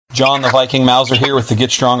John the Viking Mauser here with the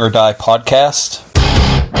Get Strong or Die podcast.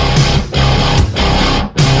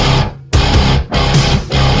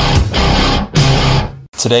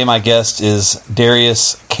 Today my guest is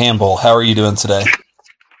Darius Campbell. How are you doing today?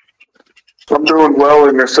 I'm doing well,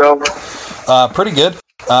 and yourself? Pretty good.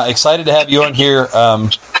 Excited to have you on here.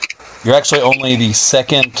 You're actually only the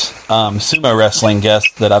second sumo wrestling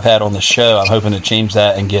guest that I've had on the show. I'm hoping to change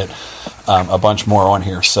that and get a bunch more on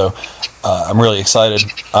here. So I'm really excited.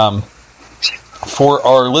 For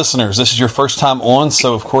our listeners, this is your first time on,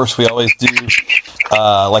 so of course we always do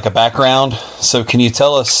like a background. So can you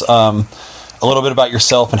tell us a little bit about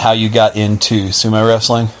yourself and how you got into sumo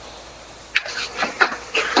wrestling?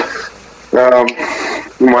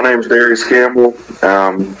 My name's Darius Campbell.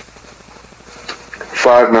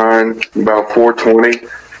 5'9", about 420.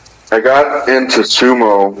 I got into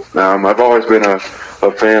sumo. I've always been a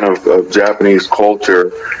fan of Japanese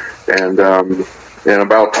culture, and in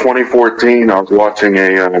about 2014, I was watching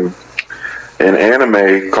an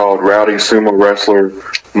anime called Rowdy Sumo Wrestler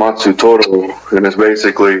Matsutoro, and it's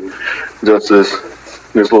basically just this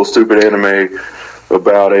little stupid anime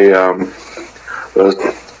about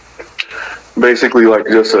basically like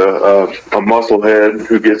just a musclehead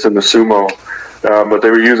who gets into sumo, but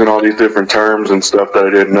they were using all these different terms and stuff that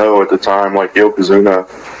I didn't know at the time, like Yokozuna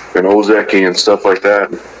and Ozeki and stuff like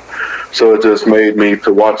that. So it just made me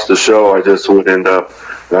to watch the show. I just would end up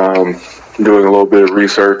doing a little bit of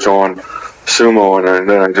research on sumo, and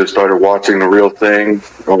then I just started watching the real thing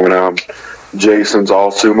on Jason's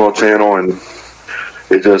All Sumo channel, and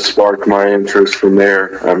it just sparked my interest from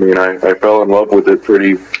there. I mean, I fell in love with it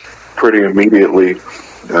pretty immediately.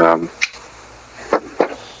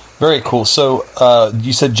 Very cool. So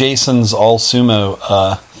you said Jason's All Sumo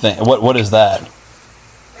thing. What is that?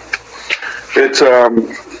 It's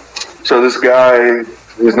so this guy,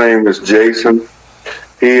 his name is Jason.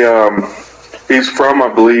 He's from, I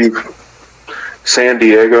believe, San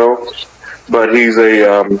Diego, but he's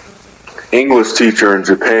a English teacher in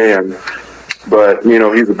Japan. But, you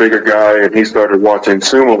know, he's a bigger guy, and he started watching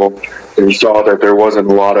sumo, and he saw that there wasn't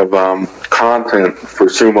a lot of content for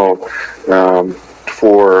sumo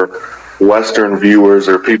for Western viewers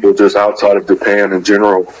or people just outside of Japan in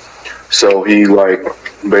general. So he, like,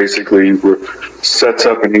 basically sets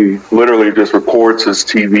up and he literally just records his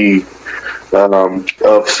TV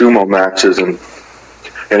of sumo matches, and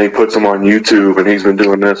he puts them on YouTube, and he's been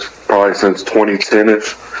doing this probably since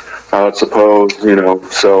 2010-ish, I would suppose, you know.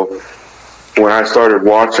 So when I started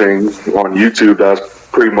watching on YouTube, that was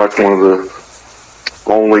pretty much one of the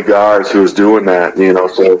only guys who was doing that, you know.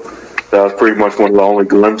 So that was pretty much one of the only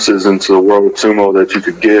glimpses into the world of sumo that you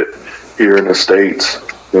could get here in the States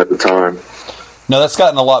at the time. No, that's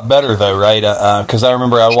gotten a lot better though, right? Because I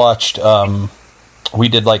remember I watched. We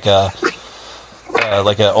did like a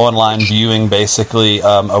online viewing basically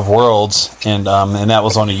of Worlds, and that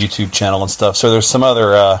was on a YouTube channel and stuff. So there's some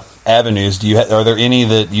other avenues. Are there any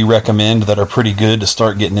that you recommend that are pretty good to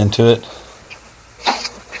start getting into it?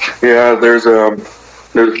 Yeah, there's of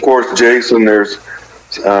course Jason. There's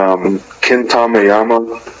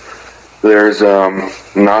Kintamayama. There's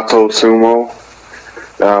Nato Sumo.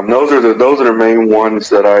 Those are the main ones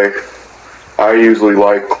that I usually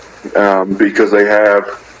like because they have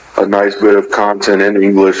a nice bit of content in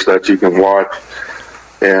English that you can watch,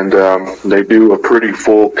 and they do a pretty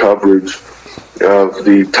full coverage of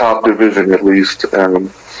the top division, at least.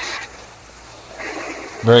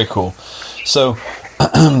 Very cool. So,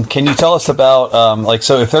 can you tell us about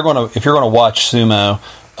so if you're going to watch sumo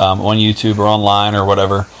on YouTube or online or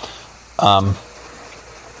whatever,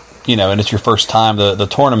 you know, and it's your first time, the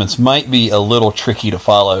tournaments might be a little tricky to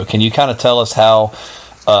follow. Can you kind of tell us how,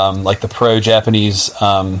 like the pro Japanese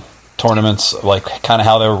tournaments, like kind of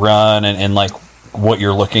how they're run and like what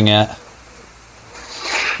you're looking at?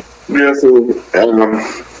 Yeah, so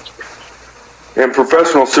in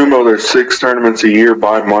professional sumo, there's 6 tournaments a year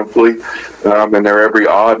bi-monthly, and they're every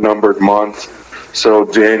odd-numbered month. So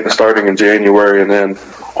starting in January and then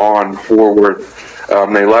on forward.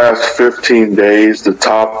 They last 15 days. The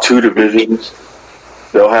top 2 divisions,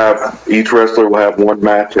 each wrestler will have 1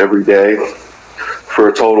 match every day for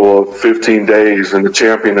a total of 15 days, and the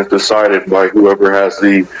champion is decided by whoever has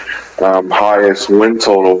the highest win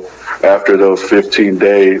total after those 15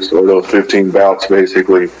 days, or those 15 bouts,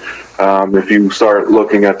 basically. If you start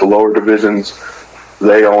looking at the lower divisions,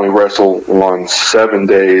 they only wrestle on 7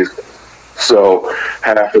 days, so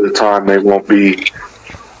half of the time they won't be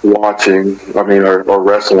watching, or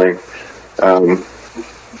wrestling.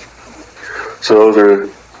 So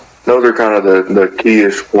those are kind of the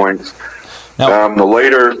key-ish points. Now, the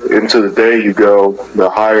later into the day you go, the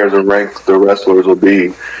higher the rank the wrestlers will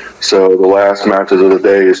be. So the last matches of the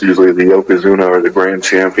day is usually the Yokozuna or the Grand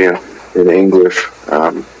Champion in English.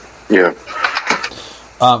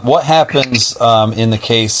 What happens in the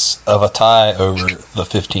case of a tie over the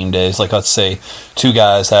 15 days? Like, let's say two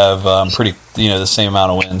guys have pretty, the same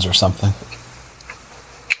amount of wins or something.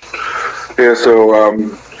 Yeah, so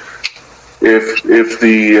if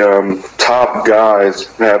the top guys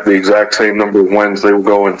have the exact same number of wins, they will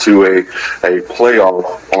go into a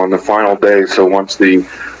playoff on the final day. So once the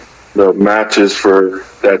matches for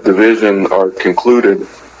that division are concluded,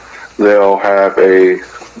 they'll have a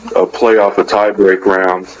playoff, a tiebreak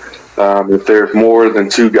round. If there's more than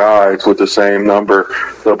two guys with the same number,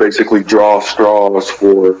 they'll basically draw straws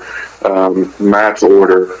for match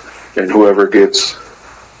order, and whoever gets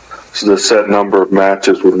the set number of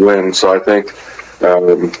matches would win. So I think,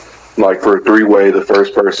 like for a three-way, the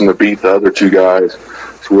first person to beat the other two guys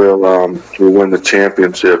will win the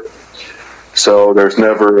championship. So there's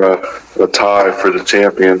never a tie for the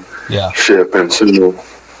championship in sumo.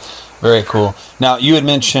 Very cool. Now, you had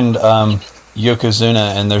mentioned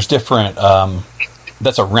Yokozuna, and there's different,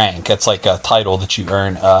 that's a rank. That's like a title that you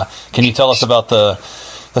earn. Can you tell us about the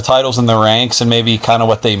titles and the ranks and maybe kind of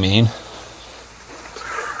what they mean?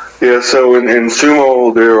 Yeah, so in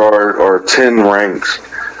sumo there are 10 ranks.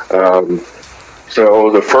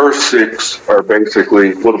 So the first 6 are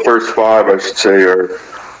basically, the first 5 I should say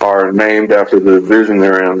are named after the division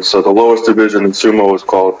they're in. So the lowest division in sumo is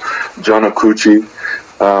called Jonakuchi,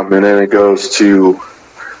 and then it goes to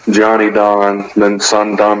Janidan, then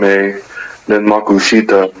Sandame, then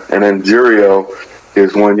Makushita, and then Juryo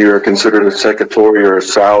is when you're considered a sekitori or a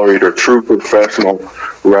salaried or true professional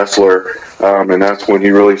wrestler, and that's when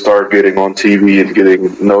you really start getting on TV and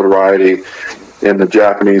getting notoriety in the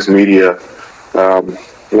Japanese media.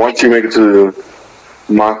 Once you make it to the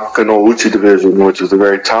Makanouchi division, which is the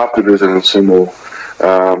very top division in sumo,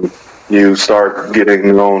 you start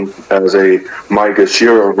getting known as a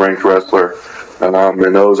Maigashira ranked wrestler,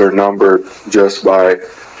 and those are numbered just by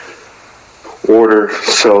order.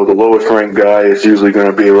 So the lowest ranked guy is usually going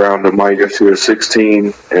to be around the Maigashira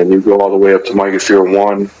 16, and you go all the way up to Maigashira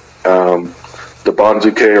 1. The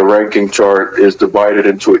Banzuke ranking chart is divided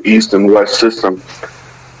into an east and west system.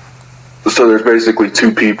 So there's basically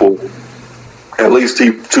at least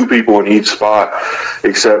two people in each spot,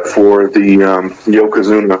 except for the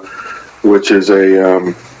Yokozuna, which is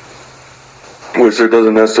which there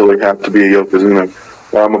doesn't necessarily have to be a Yokozuna.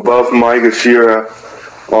 Above Maigashira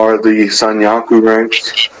are the Sanyaku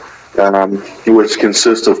ranks, which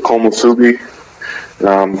consist of Komusubi.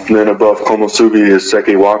 Then above Komusubi is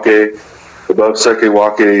Sekiwake. Above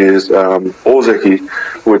Sekiwake is Ozeki,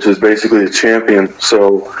 which is basically the champion.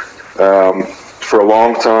 So for a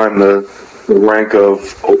long time, the rank of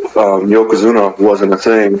Yokozuna wasn't a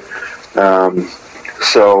thing.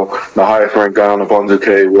 So the highest ranked guy on the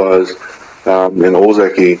Banzuke was in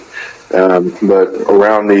Ozeki. But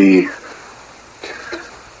around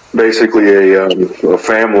basically a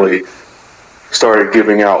family started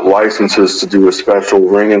giving out licenses to do a special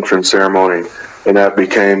ring entrance ceremony, and that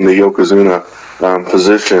became the Yokozuna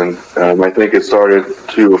position. I think it started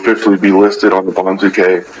to officially be listed on the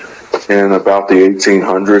Banzuke in about the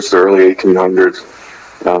 1800s, the early 1800s.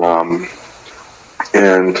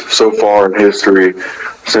 And so far in history,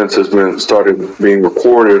 since it's started being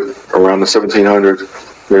recorded around the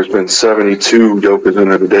 1700s, there's been 72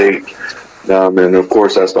 Yokozuna to date. And of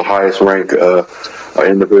course, that's the highest rank an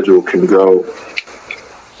individual can go.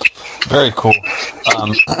 Very cool.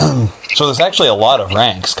 So there's actually a lot of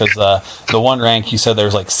ranks, because the one rank you said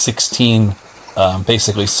there's like 16,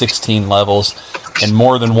 basically 16 levels, and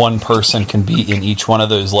more than one person can be in each one of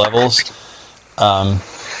those levels.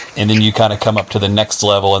 And then you kind of come up to the next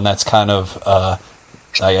level, and that's kind of,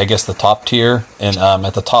 I guess, the top tier. And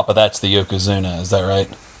at the top of that's the Yokozuna. Is that right?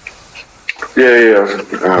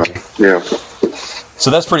 Yeah. So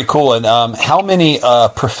that's pretty cool. And how many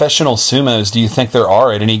professional sumos do you think there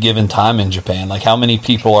are at any given time in Japan? Like, how many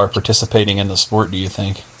people are participating in the sport, do you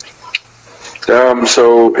think?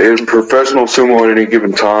 So in professional sumo at any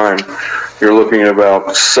given time, you're looking at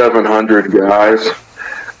about 700 guys.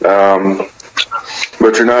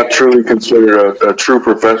 But you're not truly considered a true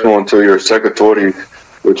professional until you're a sekitori,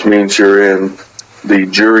 which means you're in the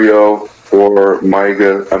Juryo or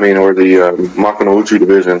the Makanouchi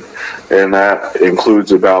division, and that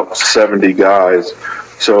includes about 70 guys.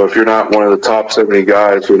 So if you're not one of the top 70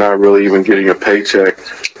 guys, you're not really even getting a paycheck,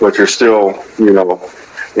 but you're still, in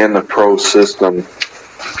the pro system.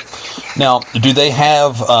 Now, do they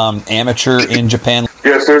have amateur in Japan?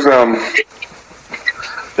 Yes, there's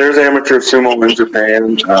amateur sumo in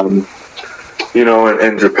Japan.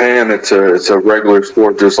 in Japan, it's a regular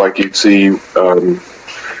sport, just like you'd see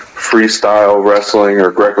freestyle wrestling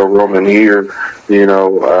or Greco-Roman here.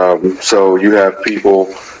 So you have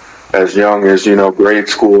people as young as grade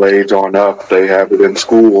school age on up. They have it in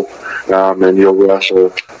school, and you'll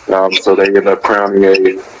wrestle. So they end up crowning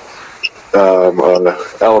a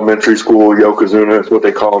elementary school yokozuna is what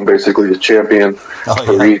they call them, basically the champion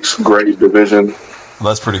for each grade division. Well,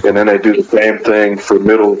 that's pretty cool. And then they do the same thing for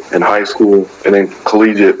middle and high school, and then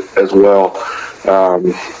collegiate as well.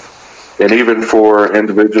 And even for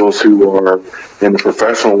individuals who are in the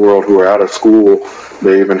professional world who are out of school,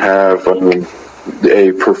 they even have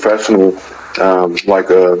a professional, like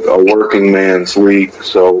a working man's league.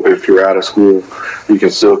 So if you're out of school, you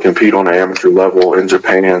can still compete on an amateur level in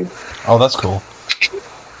Japan. Oh, that's cool.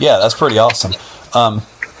 Yeah, that's pretty awesome.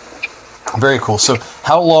 Very cool. So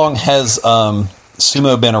how long has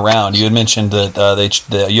sumo been around? You had mentioned that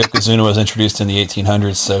the yokozuna was introduced in the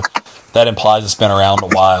 1800s, so that implies it's been around a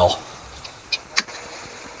while.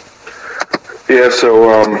 Yeah,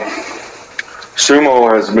 so sumo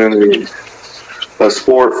has been a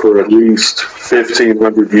sport for at least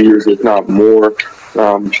 1,500 years, if not more.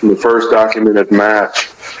 The first documented match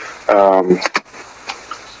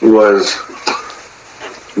was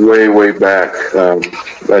way back.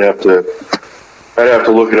 I'd have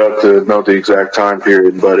to look it up to know the exact time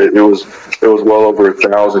period, but it was well over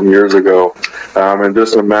 1,000 years ago, and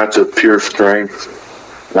just a match of pure strength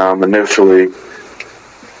initially.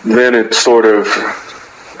 Then it sort of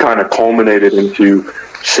kind of culminated into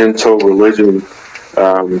Shinto religion,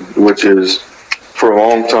 which is for a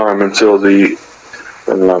long time until the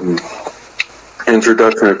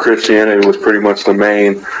introduction of Christianity was pretty much the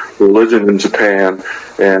main religion in Japan,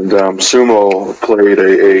 and sumo played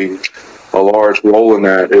a large role in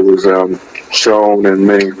that. It was shown in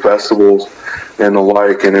many festivals and the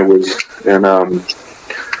like, and it was, and the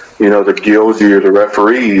gyoji, or the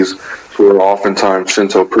referees, were oftentimes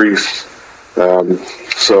Shinto priests.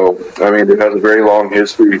 So, I mean, it has a very long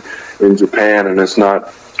history in Japan, and it's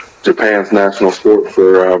not Japan's national sport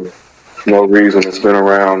for no reason. It's been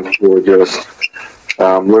around for just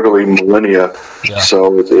literally millennia. Yeah.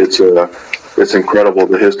 So it's incredible,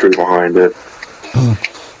 the history behind it.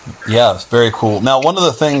 Yeah, it's very cool. Now, one of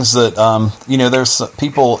the things that, there's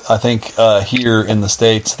people, I think, here in the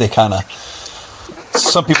States,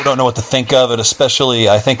 some people don't know what to think of it, especially,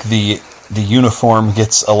 I think, the uniform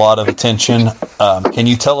gets a lot of attention. Can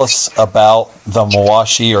you tell us about the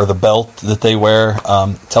mawashi, or the belt that they wear?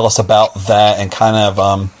 Tell us about that, and kind of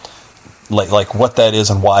like what that is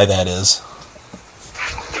and why that is.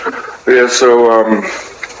 Yeah, so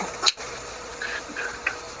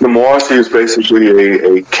the mawashi is basically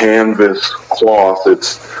a canvas cloth.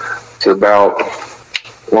 It's about,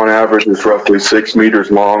 on average, it's roughly 6 meters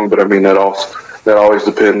long, but I mean that always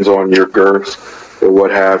depends on your girth or what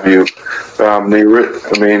have you.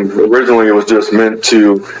 Originally it was just meant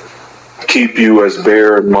to keep you as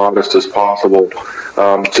bare and modest as possible,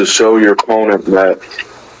 to show your opponent that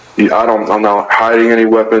I'm not hiding any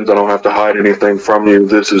weapons. I don't have to hide anything from you.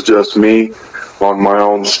 This is just me on my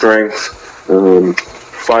own strength,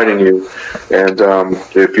 fighting you. And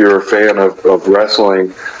if you're a fan of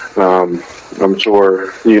wrestling, I'm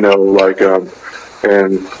sure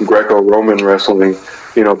and Greco-Roman wrestling,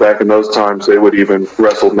 back in those times, they would even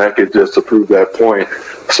wrestle naked just to prove that point.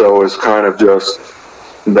 So it's kind of just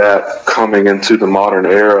that coming into the modern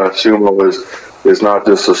era. Sumo is not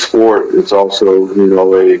just a sport; it's also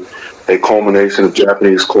a culmination of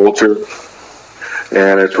Japanese culture,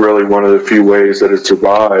 and it's really one of the few ways that it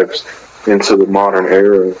survives into the modern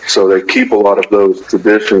era. So they keep a lot of those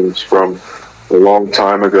traditions from a long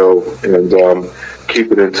time ago, and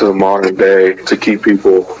keep it into the modern day to keep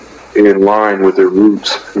people in line with their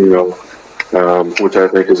roots, which I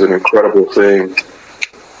think is an incredible thing.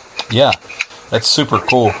 Yeah, that's super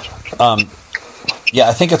cool. Yeah,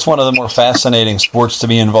 I think it's one of the more fascinating sports to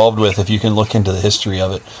be involved with if you can look into the history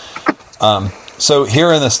of it. So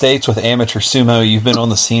here in the States with amateur sumo, you've been on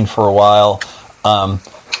the scene for a while.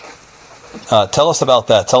 Tell us about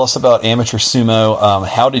that. Tell us about amateur sumo.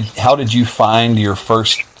 How did you find your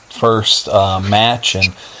first match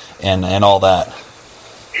and all that?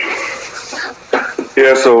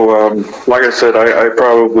 Yeah, so like I said, I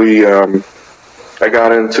probably I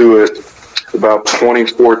got into it about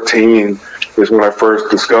 2014 is when I first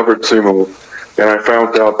discovered sumo, and I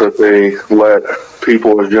found out that they let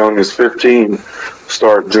people as young as 15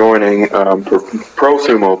 start joining pro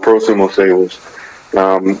sumo stables.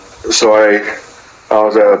 So I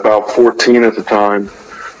was at about 14 at the time,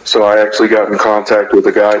 so I actually got in contact with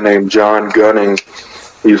a guy named John Gunning.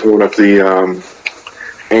 He's one of the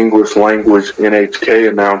English language NHK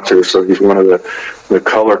announcer, so he's one of the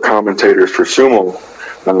color commentators for sumo,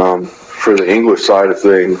 for the English side of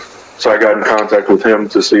things. So I got in contact with him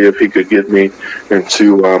to see if he could get me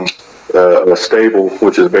into a stable,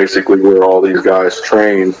 which is basically where all these guys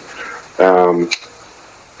train.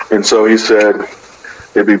 And so he said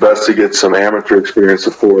it'd be best to get some amateur experience,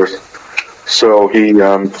 of course. So he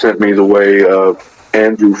sent me the way of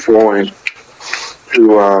Andrew Floyd,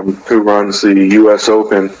 who runs the U.S.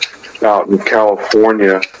 Open out in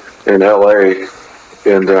California in L.A.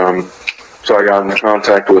 And so I got in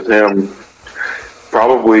contact with him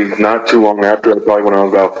probably not too long after, probably when I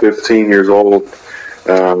was about 15 years old.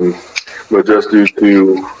 But just due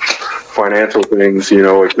to financial things,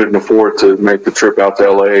 I couldn't afford to make the trip out to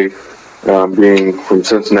L.A., being from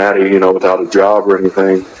Cincinnati, without a job or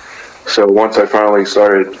anything. So once I finally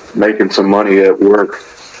started making some money at work,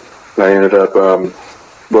 I ended up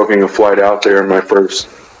booking a flight out there, and my first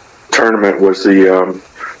tournament was the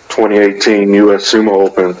 2018 U.S. Sumo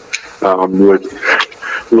Open, which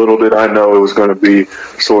little did I know it was going to be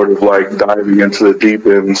sort of like diving into the deep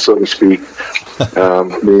end, so to speak,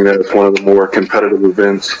 being that it's one of the more competitive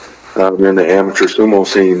events in the amateur sumo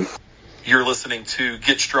scene. You're listening to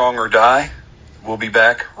Get Strong or Die. We'll be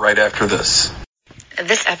back right after this.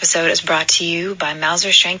 This episode is brought to you by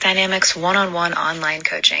Mauser Strength Dynamics one-on-one online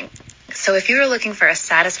coaching. So if you're looking for a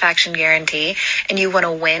satisfaction guarantee and you want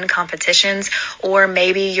to win competitions, or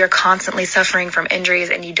maybe you're constantly suffering from injuries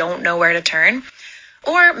and you don't know where to turn,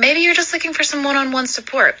 or maybe you're just looking for some one-on-one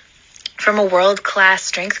support from a world-class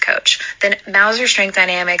strength coach, then Mauser Strength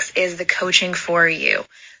Dynamics is the coaching for you.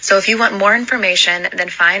 So if you want more information, then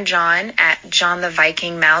find John at John the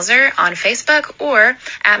Viking Mauser on Facebook or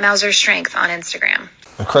at Mauser Strength on Instagram.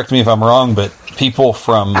 Correct me if I'm wrong, but people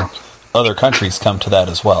from other countries come to that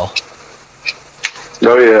as well.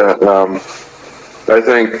 Oh, yeah. I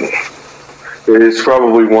think it's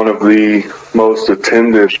probably one of the most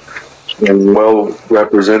attended and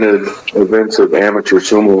well-represented events of amateur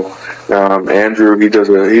sumo. Andrew, he does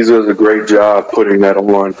a great job putting that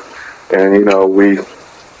on. And,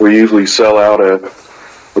 we usually sell out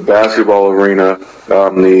the basketball arena,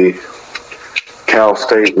 the Cal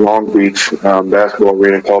State Long Beach basketball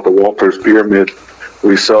arena called the Walters Pyramid.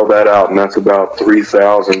 We sell that out, and that's about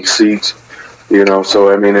 3,000 seats.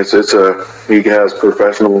 So I mean, he has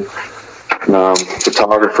professional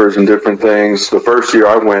photographers and different things. The first year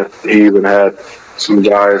I went, he even had some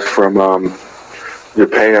guys from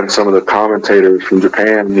Japan, some of the commentators from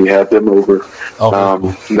Japan. He had them over.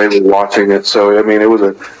 They were watching it. So I mean,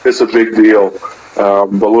 it's a big deal. But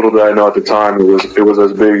little did I know at the time it was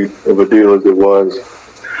as big of a deal as it was.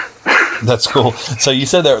 That's cool. So you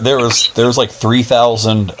said there was like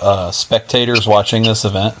 3,000 spectators watching this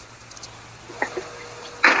event.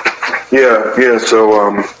 Yeah.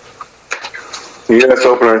 So the U.S.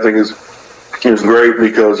 Open, I think, is great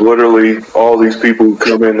because literally all these people who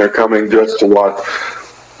come in, they're coming just to watch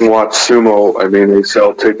sumo. I mean, they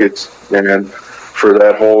sell tickets, and for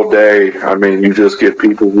that whole day, I mean, you just get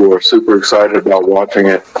people who are super excited about watching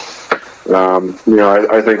it.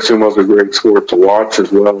 I think sumo's a great sport to watch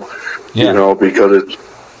as well. Yeah. Because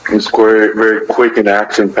it's very, very quick and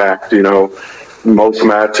action-packed. Most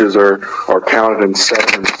matches are counted in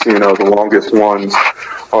seconds. The longest ones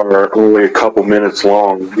are only a couple minutes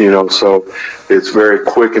long. So it's very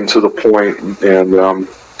quick and to the point. And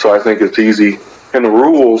so I think it's easy. And the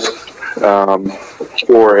rules,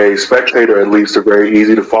 for a spectator at least, are very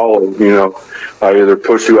easy to follow. I either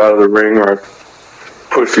push you out of the ring or I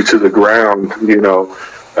push you to the ground.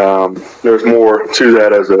 There's more to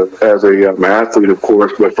that as a athlete, of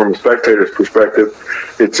course, but from a spectator's perspective,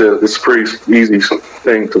 it's a pretty easy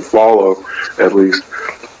thing to follow, at least.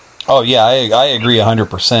 Oh yeah, I agree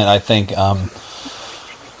 100%. I think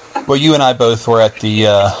well, you and I both were at the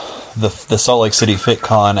Salt Lake City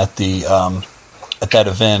FitCon at that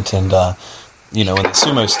event, and when the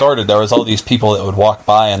sumo started, there was all these people that would walk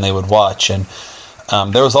by and they would watch, and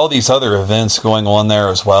there was all these other events going on there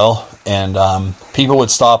as well, and people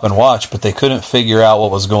would stop and watch, but they couldn't figure out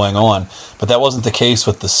what was going on. But that wasn't the case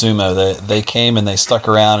with the sumo. They came and they stuck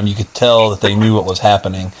around, and you could tell that they knew what was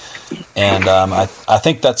happening. And I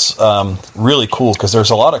think that's really cool because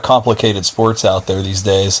there's a lot of complicated sports out there these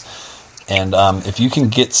days. And if you can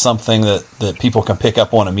get something that people can pick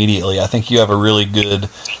up on immediately, I think you have a really good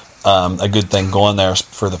thing going there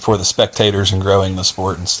for the spectators and growing the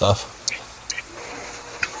sport and stuff.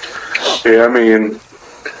 Yeah, I mean,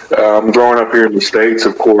 growing up here in the States,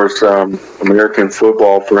 of course, American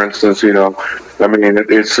football, for instance, I mean,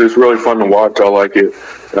 it's really fun to watch. I like it.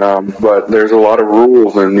 But there's a lot of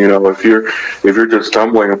rules, and if you're just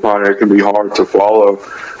stumbling upon it, it can be hard to follow.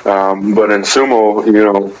 But in sumo,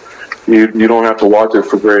 you don't have to watch it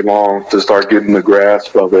for very long to start getting the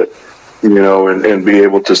grasp of it, and be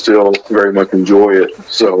able to still very much enjoy it.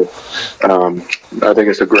 So I think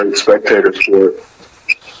it's a great spectator sport.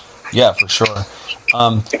 Yeah, for sure.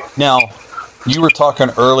 Now, you were talking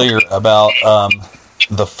earlier about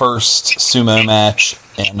the first sumo match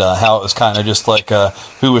and how it was kind of just like a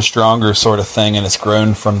who was stronger sort of thing, and it's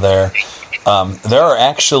grown from there. There are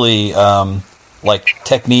actually like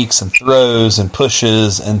techniques and throws and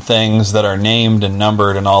pushes and things that are named and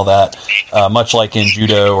numbered and all that, much like in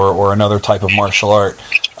judo or another type of martial art.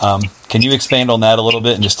 Can you expand on that a little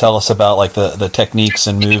bit and just tell us about like the techniques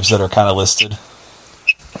and moves that are kind of listed?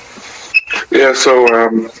 Yeah, so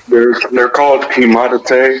they're called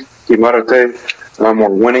himarate, or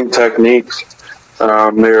winning techniques.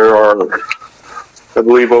 There are, I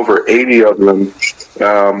believe, over 80 of them,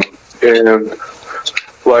 and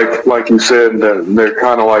like you said, they're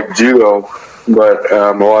kind of like judo, but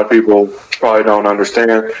a lot of people probably don't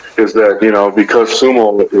understand is that because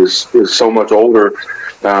sumo is so much older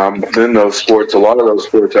than those sports. A lot of those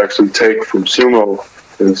sports actually take from sumo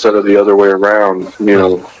instead of the other way around.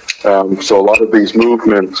 So a lot of these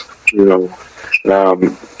movements,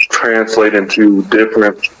 translate into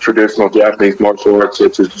different traditional Japanese martial arts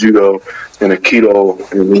such as judo and aikido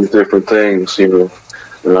and these different things.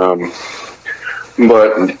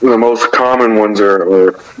 But the most common ones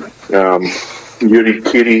are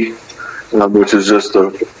yurikiri, which is just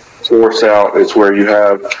a force out. It's where you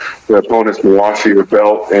have the opponent's mawashi your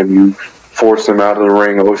belt and you force them out of the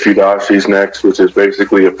ring. Oshidashi's next, which is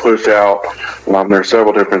basically a push out. There are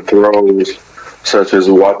several different throws, such as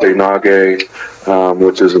wate nage,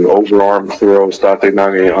 which is an overarm throw, state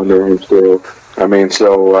nage, underarm throw. I mean,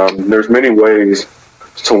 so there's many ways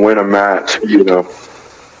to win a match,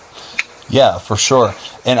 Yeah, for sure.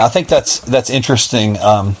 And I think that's interesting,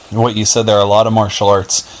 what you said there. A lot of martial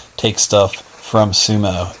arts take stuff from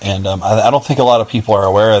sumo. And I don't think a lot of people are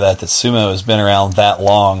aware of that sumo has been around that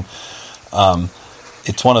long.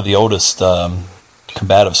 It's one of the oldest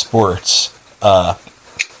combative sports.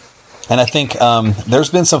 And I think there's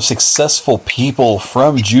been some successful people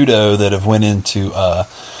from judo that have went into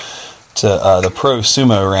the pro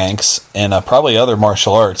sumo ranks and probably other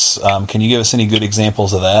martial arts. Can you give us any good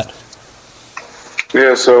examples of that?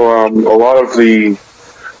 Yeah, so a lot of the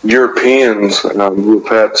Europeans who have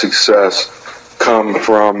had success come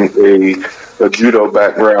from a judo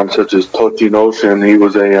background, such as Tochinoshin.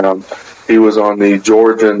 He was on the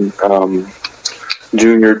Georgian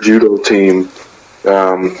junior judo team.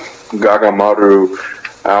 Gagamaru,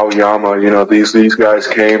 Aoyama, these guys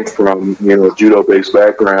came from judo-based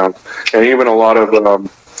background, and even a lot of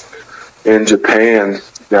in Japan.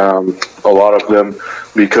 A lot of them,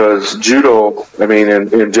 because judo, I mean,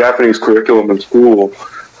 in Japanese curriculum in school,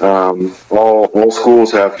 all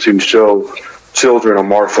schools have to show children a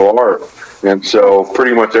martial art. And so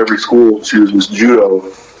pretty much every school chooses judo.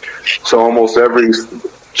 So almost every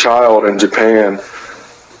child in Japan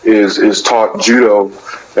is taught judo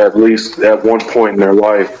at least at one point in their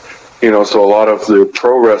life. So a lot of the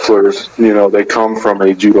pro wrestlers, they come from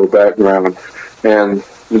a judo background. And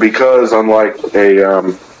because unlike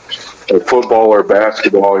a football or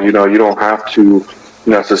basketball, you don't have to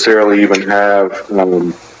necessarily even have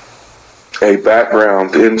a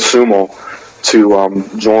background in sumo to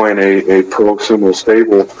join a pro sumo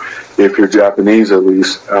stable. If you're Japanese, at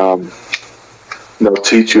least, they'll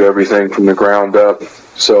teach you everything from the ground up.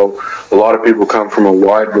 So a lot of people come from a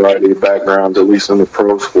wide variety of backgrounds, at least in the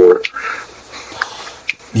pro sport.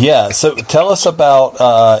 Yeah, so tell us about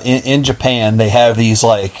in Japan. They have these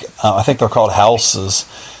I think they're called houses,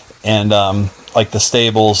 and like the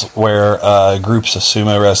stables where groups of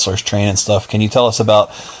sumo wrestlers train and stuff. Can you tell us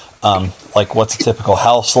about what's a typical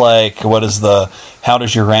house like? How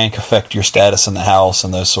does your rank affect your status in the house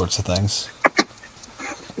and those sorts of things?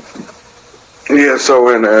 Yeah, so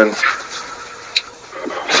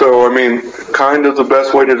I mean, kind of the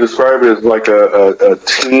best way to describe it is like a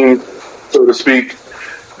team, so to speak.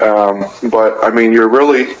 But I mean,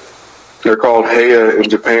 they're called heya in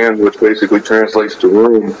Japan, which basically translates to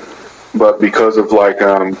room. But because of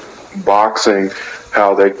boxing,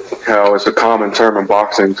 how it's a common term in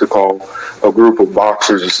boxing to call a group of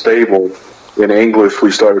boxers a stable. In English, we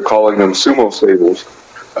started calling them sumo stables.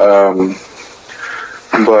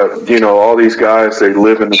 But all these guys, they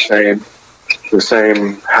live in the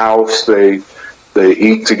same house. They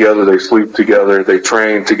eat together, they sleep together, they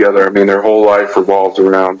train together. I mean, their whole life revolves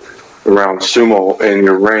around sumo, and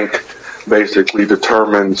your rank basically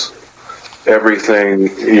determines everything,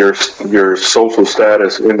 your social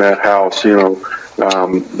status in that house.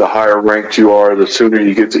 The higher ranked you are, the sooner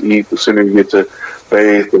you get to eat, the sooner you get to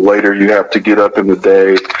bathe, the later you have to get up in the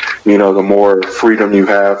day, the more freedom you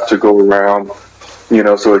have to go around,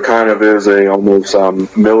 so it kind of is a almost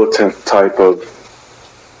militant type of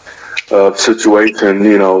situation.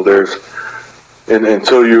 And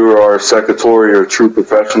until you are a secretary or a true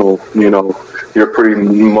professional, you're pretty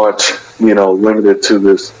much, limited to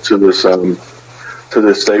this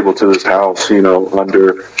stable, to this house, under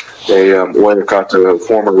a Oyakata, a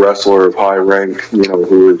former wrestler of high rank,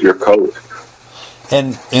 who is your coach.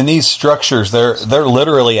 And in these structures, they're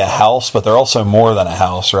literally a house, but they're also more than a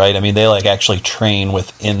house, right? I mean, they actually train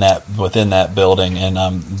within that building,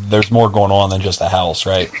 and there's more going on than just a house,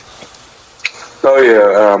 right? Oh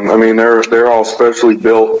yeah, they're all specially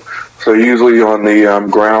built. So usually on the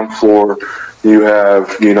ground floor, you have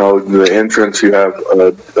the entrance. You have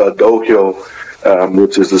a dohyo,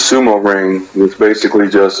 which is the sumo ring. It's basically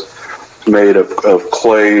just made of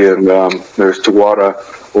clay, and there's tawada,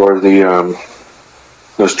 or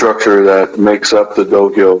the structure that makes up the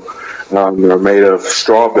dohyo. They're made of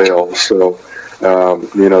straw bales. So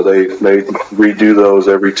they redo those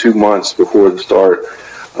every 2 months before the start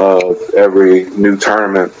of every new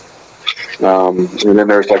tournament. And then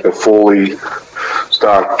there's like a fully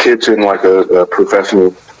stocked kitchen, like a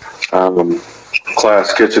professional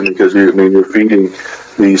class kitchen, because you're feeding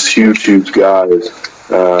these huge guys.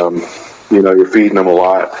 You're feeding them a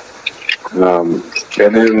lot.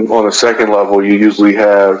 And then on the second level, you usually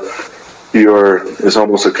have it's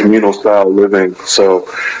almost a communal style living. So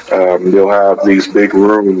you'll have these big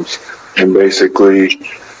rooms, and basically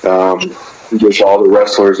just all the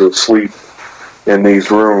wrestlers will sleep in these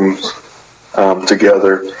rooms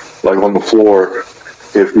together, like on the floor.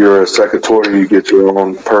 If you're a secretary, you get your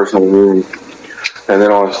own personal room. And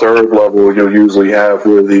then on the third level, you'll usually have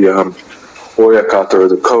where the Oyakata, or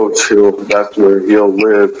the coach, that's where he'll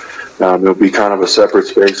live. It'll be kind of a separate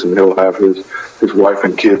space, and he'll have his wife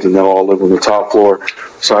and kids, and they'll all live on the top floor.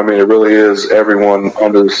 So, it really is everyone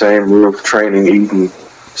under the same roof, training, eating,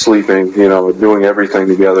 sleeping, doing everything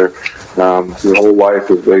together. Your whole life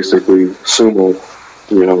is basically sumo,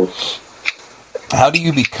 How do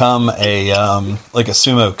you become a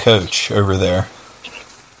sumo coach over there?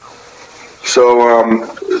 So,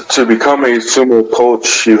 to become a sumo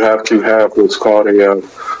coach, you have to have what's called a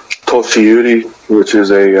toshiuri, which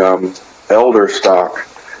is a elder stock,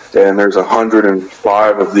 and there's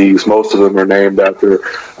 105 of these. Most of them are named after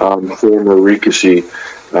former Rikishi,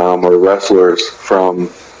 or wrestlers from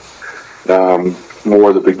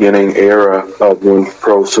more the beginning era of when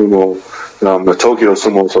pro sumo, the Tokyo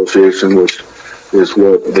Sumo Association, which is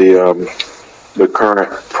what the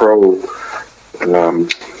current pro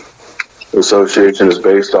association is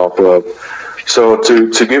based off of. So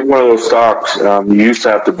to get one of those stocks, you used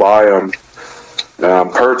to have to buy them,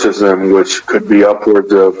 purchase them, which could be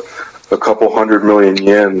upwards of a couple 100 million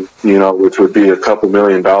yen, which would be a couple $1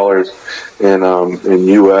 million in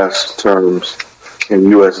U.S. terms, in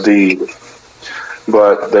USD.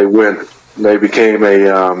 But they became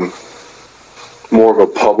a more of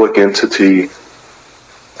a public entity,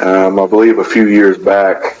 I believe a few years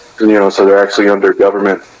back, so they're actually under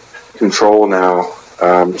government control now.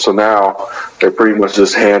 So now they're pretty much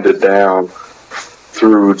just handed down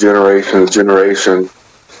through generation to generation.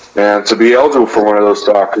 And to be eligible for one of those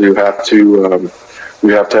stocks, you have to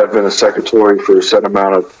have been a secretary for a set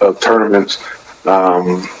amount of tournaments.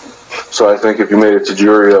 So I think if you made it to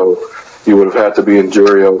Juryo, you would have had to be in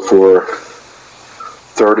Juryo for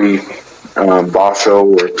 30 basho,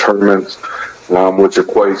 or tournaments, which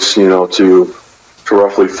equates, to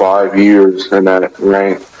roughly 5 years in that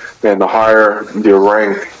rank. And the higher your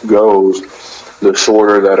rank goes, the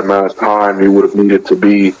shorter that amount of time you would have needed to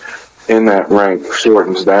be in that rank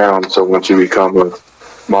shortens down. So once you become a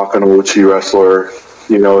Makanouchi wrestler,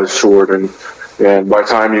 it's short. And by the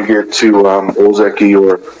time you get to Ozeki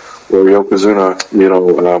or Yokozuna,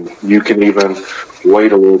 you can even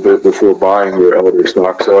wait a little bit before buying your elder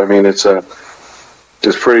stock. So, it's a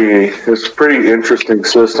pretty interesting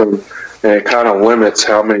system, and it kind of limits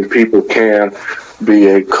how many people can be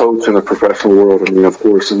a coach in the professional world. Of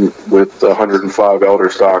course, with 105 elder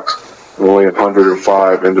stocks, only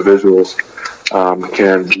 105 individuals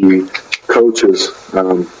can be coaches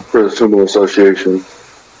for the Sumo Association.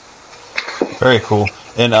 Very cool.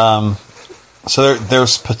 And so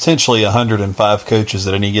there's potentially 105 coaches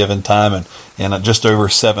at any given time, and just over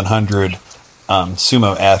 700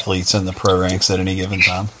 sumo athletes in the pro ranks at any given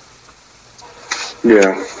time.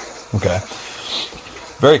 Yeah. Okay.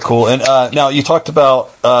 Very cool. And now you talked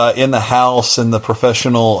about in the house and the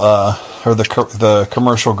professional or the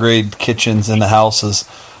commercial grade kitchens in the houses.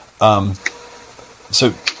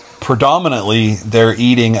 So predominantly they're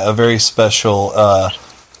eating a very special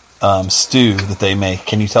stew that they make.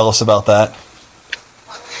 Can you tell us about that?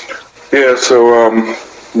 Yeah, so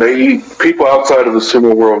they eat, people outside of the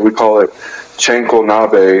sumo world, we call it chanko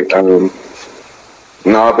nabe.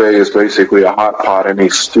 Nabe is basically a hot pot, any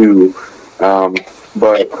stew.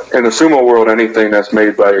 But in the sumo world, anything that's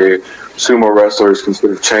made by a sumo wrestler is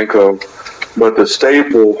considered chanko. But the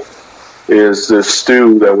staple is this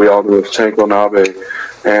stew that we all know as chanko nabe,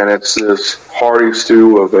 and it's this hearty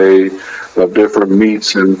stew of different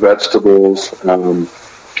meats and vegetables.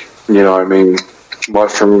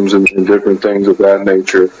 Mushrooms and different things of that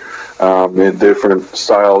nature, in different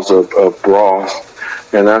styles of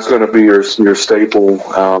broth, and that's going to be your staple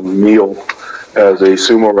meal as a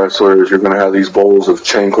sumo wrestler. Is you're going to have these bowls of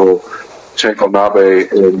chanko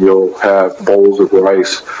nabe, and you'll have bowls of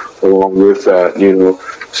rice along with that.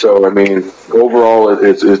 So overall,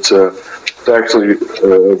 it's actually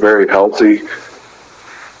a very healthy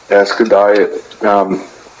esque diet.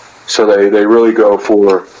 So they really go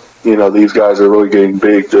for, these guys are really getting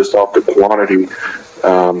big just off the quantity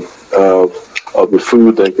of the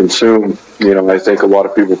food they consume. I think a lot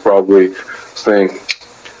of people probably think,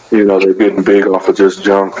 they're getting big off of just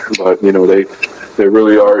junk, but, they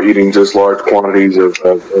really are eating just large quantities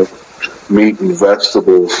of meat and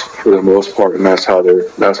vegetables for the most part, and that's how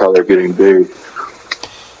they're getting big.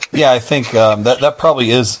 Yeah, I think that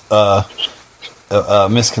probably is a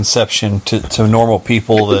misconception to normal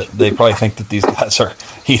people, that they probably think that these guys are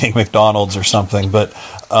eating McDonald's or something. But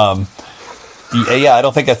I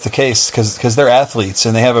don't think that's the case, because they're athletes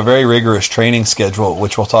and they have a very rigorous training schedule,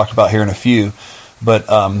 which we'll talk about here in a few. But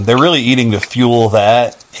they're really eating to fuel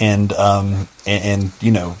that and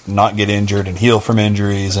not get injured and heal from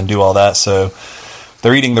injuries and do all that. So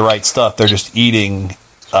they're eating the right stuff. They're just eating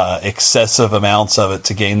excessive amounts of it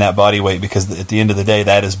to gain that body weight, because at the end of the day,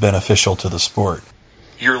 that is beneficial to the sport.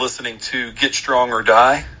 You're listening to Get Strong or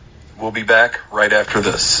Die. We'll be back right after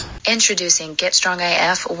this. Introducing Get Strong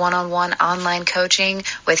AF one-on-one online coaching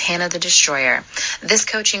with Hannah the Destroyer. This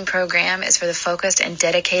coaching program is for the focused and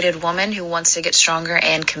dedicated woman who wants to get stronger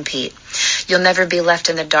and compete. You'll never be left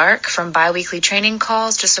in the dark, from bi-weekly training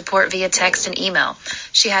calls to support via text and email.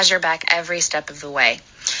 She has your back every step of the way.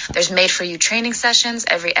 There's made-for-you training sessions.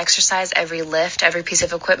 Every exercise, every lift, every piece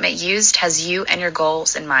of equipment used has you and your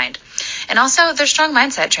goals in mind. And also, there's strong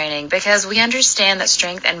mindset training, because we understand that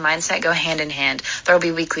strength and mindset go hand in hand. There will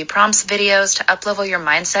be weekly prompts videos to up-level your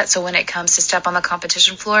mindset, so when it comes to step on the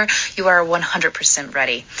competition floor, you are 100%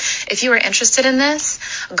 ready. If you are interested in this,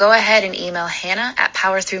 go ahead and email Hannah at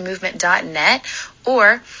powerthroughmovement.net,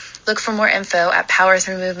 or look for more info at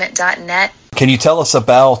powerthroughmovement.net. Can you tell us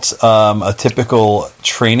about a typical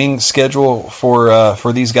training schedule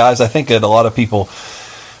for these guys? I think that a lot of people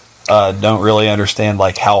don't really understand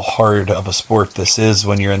how hard of a sport this is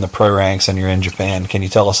when you're in the pro ranks and you're in Japan. Can you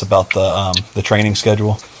tell us about the training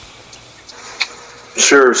schedule?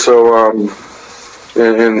 Sure. So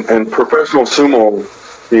in professional sumo,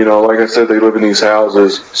 like I said, they live in these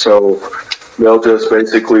houses, so they'll just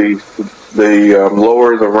basically, the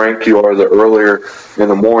lower the rank you are, the earlier in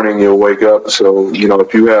the morning you'll wake up. So,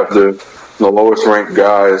 if you have the lowest ranked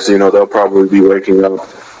guys, they'll probably be waking up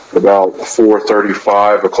about 4:30,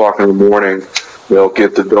 5 o'clock in the morning. They'll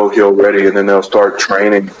get the dojo ready, and then they'll start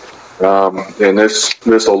training. And this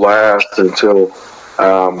will last until,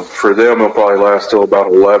 for them, it'll probably last till about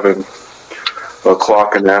 11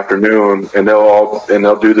 o'clock in the afternoon. And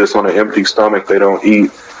they'll do this on an empty stomach. They don't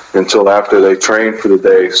eat until after they train for the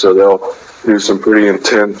day. So they'll do some pretty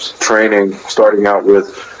intense training, starting out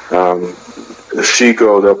with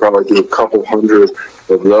Shiko. They'll probably do a couple hundred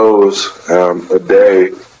of those a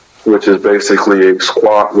day, which is basically a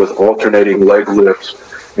squat with alternating leg lifts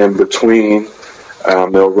in between.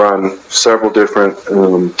 They'll run several different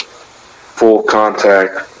full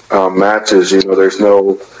contact matches. There's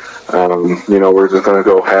no, we're just going to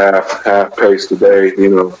go half pace today.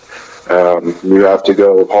 You have to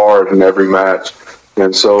go hard in every match.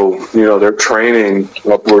 And so, they're training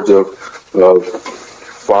upwards of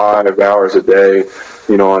 5 hours a day,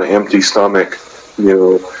 on an empty stomach,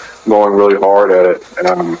 going really hard at it.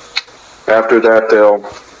 After that, they'll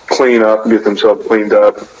clean up, get themselves cleaned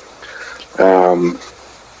up.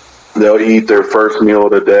 They'll eat their first meal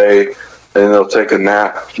of the day, and they'll take a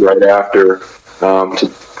nap right after to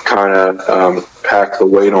kind of pack the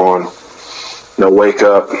weight on. They'll wake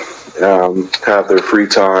up, have their free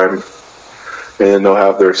time, and they'll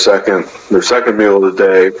have their second meal of the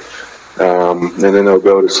day. and then they'll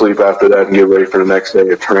go to sleep after that and get ready for the next day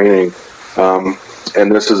of training.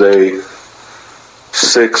 And this is a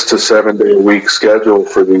 6 to 7 day a week schedule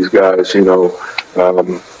for these guys. They don't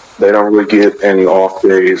really get any off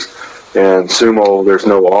days. And sumo, there's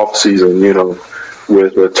no off season.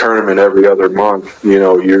 With a tournament every other month,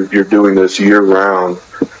 you're doing this year round,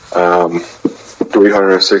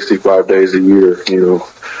 365 days a year.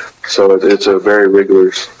 So it's a very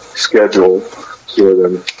rigorous schedule for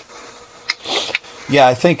them. Yeah,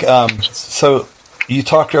 I think so. You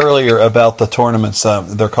talked earlier about the tournaments.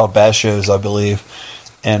 They're called bashos, I believe,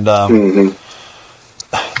 and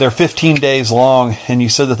they're 15 days long. And you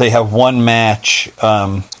said that they have one match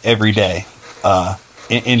every day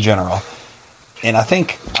in general. And I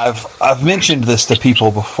think I've mentioned this to people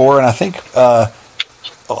before, and I think a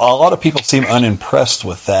lot of people seem unimpressed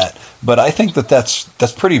with that. But I think that's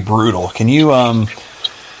pretty brutal. Can you kind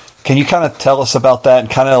of tell us about that, and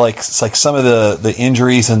kind of like some of the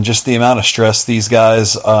injuries and just the amount of stress these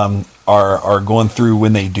guys are going through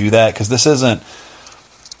when they do that? Because this isn't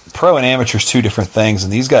pro and amateur is two different things,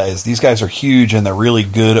 and these guys are huge and they're really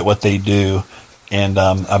good at what they do. And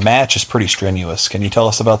a match is pretty strenuous. Can you tell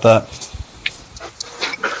us about that?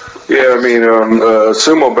 Yeah,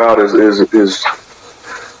 sumo bout is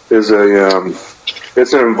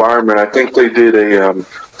it's an environment. I think they did a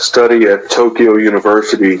study at Tokyo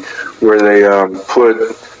University where they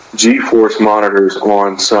put G-force monitors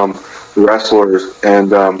on some wrestlers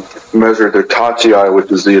and measured their tachi, which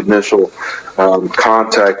is the initial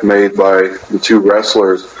contact made by the two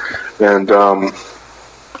wrestlers, and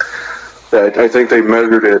I think they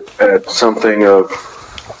measured it at something of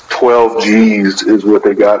 12 G's is what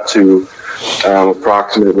they got to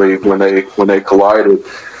approximately when they collided.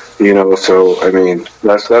 So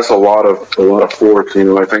that's a lot of force.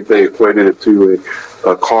 I think they equated it to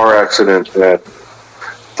a car accident at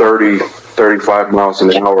 35 miles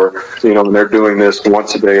an hour. And they're doing this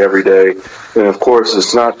once a day, every day. And of course,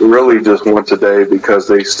 it's not really just once a day because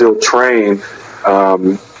they still train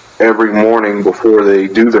every morning before they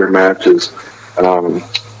do their matches.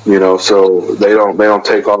 So they don't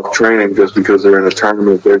take off training just because they're in a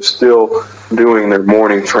tournament. They're still doing their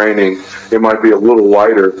morning training. It might be a little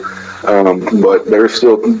lighter, but they're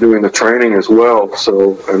still doing the training as well.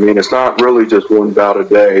 So, it's not really just one bout a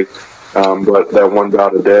day, but that one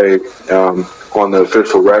bout a day on the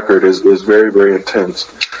official record is very, very intense.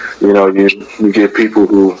 You get people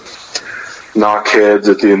who knock heads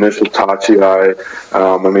at the initial tachi.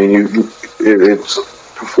 It's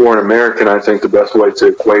for an American, I think the best way to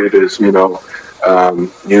equate it is, you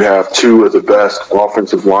have two of the best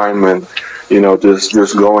offensive linemen,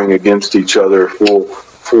 just going against each other full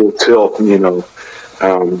tilt,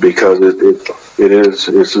 because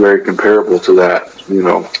it's very comparable to that,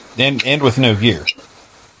 And with no gear.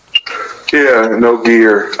 Yeah, no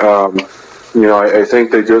gear. I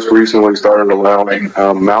think they just recently started allowing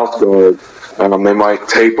mouth guard. They might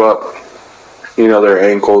tape up their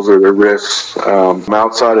ankles or their wrists.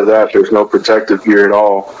 Outside of that, there's no protective gear at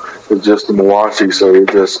all. It's just the mawashi, so you're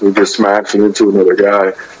just smashing into another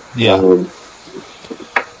guy. Yeah.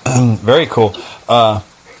 Very cool.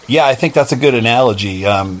 Yeah, I think that's a good analogy.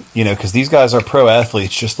 Because these guys are pro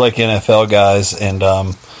athletes, just like NFL guys, and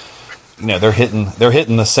they're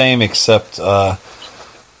hitting the same, except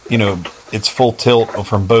it's full tilt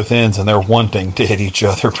from both ends, and they're wanting to hit each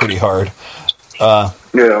other pretty hard. Yeah.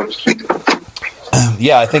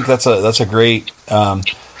 Yeah, I think that's a great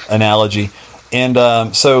analogy. And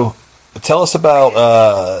so tell us about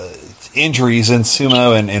injuries in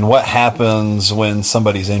sumo and what happens when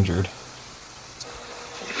somebody's injured.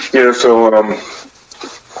 Yeah, so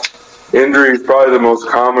injuries, probably the most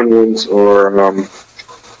common ones are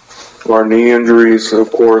knee injuries,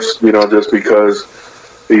 of course, just because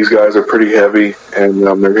these guys are pretty heavy and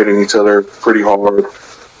they're hitting each other pretty hard.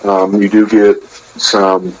 You do get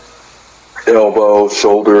some elbow,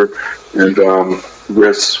 shoulder, and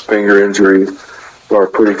wrist, finger injuries are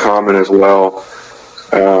pretty common as well.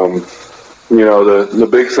 The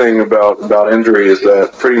big thing about injury is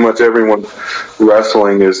that pretty much everyone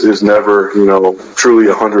wrestling is never, truly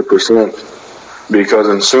 100%. Because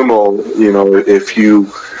in sumo, if you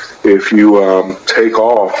take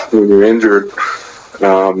off when you're injured,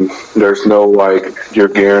 there's no you're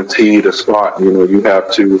guaranteed a spot. You have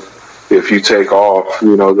to. If you take off,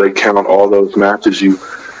 they count all those matches you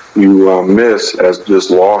miss as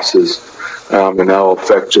just losses, and that'll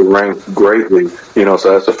affect your rank greatly.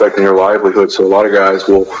 So that's affecting your livelihood. So a lot of guys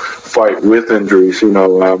will fight with injuries.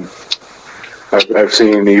 I've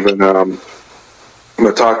seen even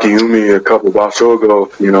Mataki Umi a couple basho ago.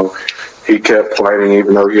 He kept fighting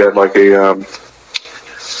even though he had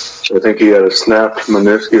I think he had a snapped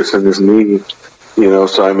meniscus in his knee.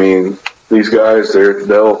 So I mean, these guys,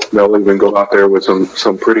 they'll even go out there with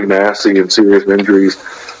some pretty nasty and serious injuries,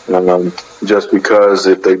 just because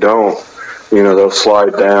if they don't, they'll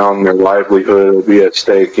slide down, their livelihood will be at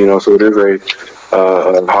stake. So it is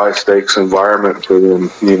a high stakes environment for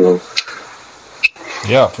them.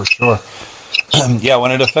 Yeah, for sure. Yeah,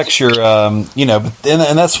 when it affects your, and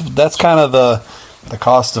that's kind of the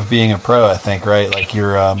cost of being a pro, I think, right? Like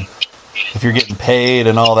if you're getting paid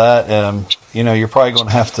and all that, you're probably going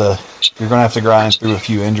to have to grind through a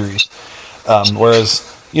few injuries. Whereas,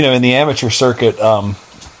 in the amateur circuit,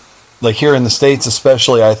 like here in the States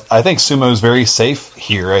especially, I think sumo is very safe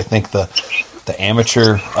here. I think the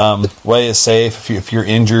amateur way is safe. If you're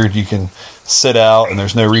injured, you can sit out and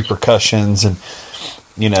there's no repercussions, and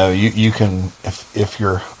you can, if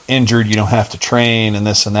you're injured, you don't have to train and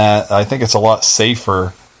this and that. I think it's a lot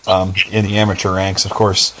safer in the amateur ranks, of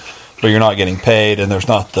course, but you're not getting paid and there's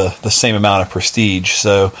not the same amount of prestige.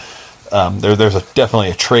 So there's definitely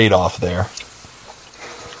a trade-off there.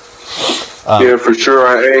 Yeah, for sure.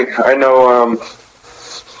 I know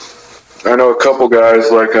a couple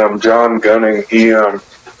guys like John Gunning. He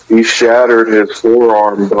shattered his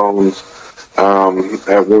forearm bones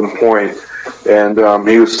at one point, and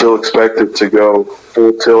he was still expected to go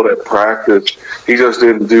full tilt at practice. He just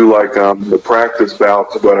didn't do like the practice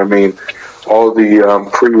bouts, but I mean, all the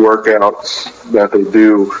pre-workouts that they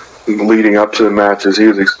do leading up to the matches, he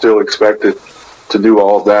was still expected to do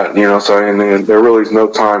all of that. So I mean, there really is no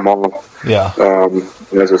time off. Yeah.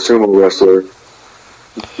 As a sumo wrestler,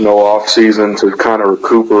 no off season to kind of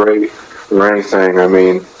recuperate or anything. I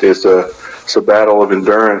mean, it's a battle of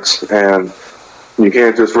endurance, and you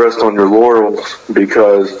can't just rest on your laurels,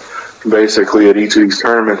 because basically at each of these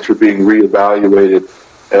tournaments you're being reevaluated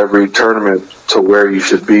every tournament to where you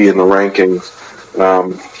should be in the rankings.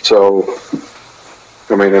 So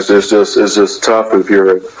I mean, it's just tough if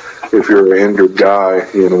you're an injured guy.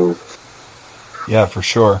 Yeah, for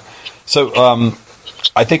sure. So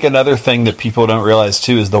I think another thing that people don't realize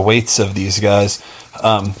too is the weights of these guys,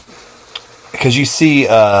 because you see,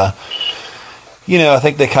 I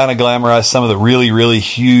think they kind of glamorize some of the really, really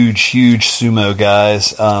huge sumo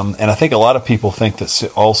guys, and I think a lot of people think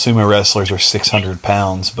that all sumo wrestlers are 600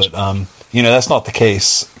 pounds, but that's not the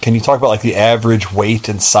case. Can you talk about like the average weight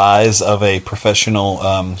and size of a professional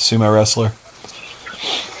sumo wrestler?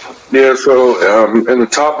 Yeah, so in the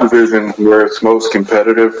top division where it's most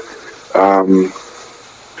competitive,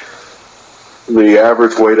 the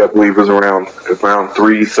average weight, I believe, is around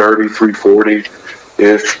 330,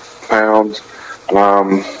 340-ish pounds.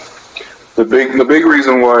 The big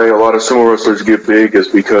reason why a lot of sumo wrestlers get big is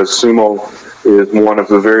because sumo is one of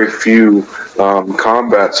the very few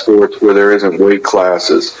combat sports where there isn't weight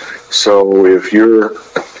classes. So if you're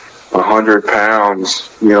 100 pounds,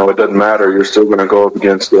 it doesn't matter. You're still going to go up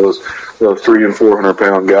against those 300 and 400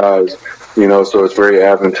 pound guys. So it's very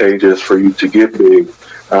advantageous for you to get big,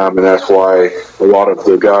 and that's why a lot of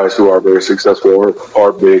the guys who are very successful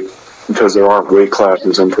are big, because there aren't weight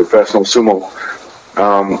classes in professional sumo.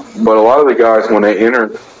 But a lot of the guys, when they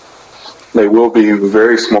enter, they will be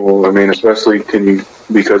very small. I mean, especially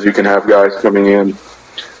because you can have guys coming in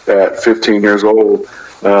at 15 years old.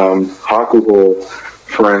 Hakuho,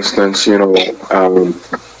 for instance, who's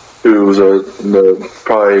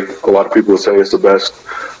probably a lot of people would say is the best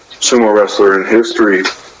sumo wrestler in history.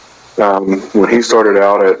 When he started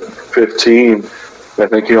out at 15, I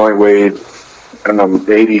think he only weighed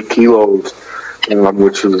 80 kilos,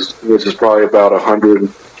 which is probably about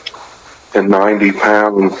 190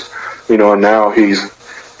 pounds. And now he's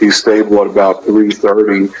stable at about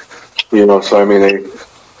 330. So I mean,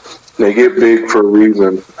 they get big for a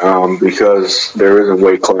reason, because there isn't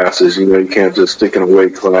weight classes. You can't just stick in a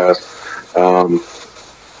weight class.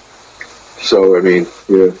 So I mean,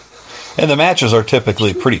 yeah. And the matches are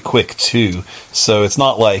typically pretty quick too. So it's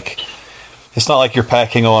not like you're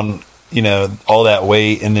packing on, all that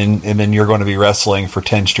weight and then you're going to be wrestling for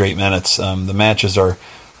 10 straight minutes. The matches are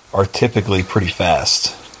typically pretty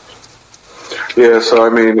fast. Yeah, so I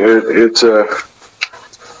mean, it's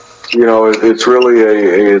really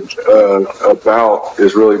a bout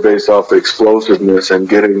is really based off the explosiveness and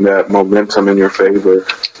getting that momentum in your favor.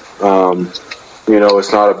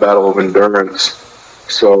 It's not a battle of endurance.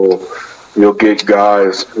 So you'll get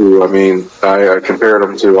guys who, I mean, I compared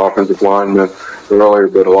them to offensive linemen earlier,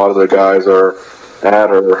 but a lot of the guys are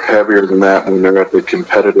heavier than that when they're at the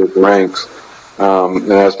competitive ranks. And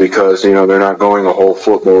that's because, they're not going a whole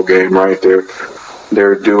football game, right?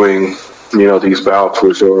 They're doing, these bouts,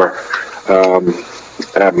 which are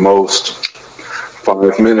at most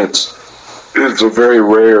 5 minutes. it's a very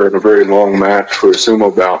rare and a very long match for a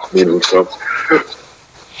sumo bout, so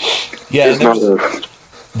yeah, it's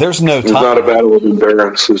there's no time. It's not a battle of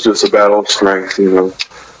endurance. It's just a battle of strength, and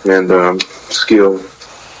skill.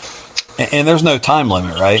 And there's no time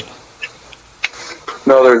limit, right?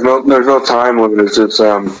 No, there's no time limit. It's just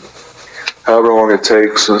however long it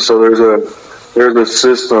takes. And so there's a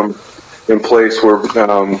system in place where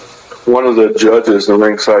one of the judges, the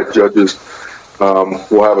ringside judges,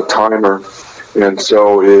 will have a timer, and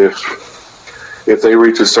so if they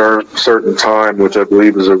reach a certain time, which I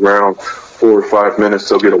believe is around 4 or 5 minutes,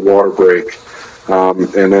 they'll get a water break,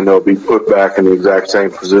 and then they'll be put back in the exact same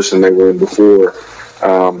position they were in before,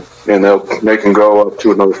 and they can go up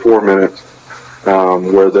to another 4 minutes,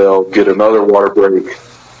 where they'll get another water break,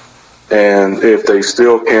 and if they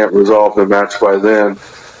still can't resolve the match by then,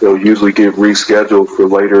 they'll usually get rescheduled for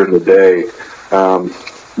later in the day.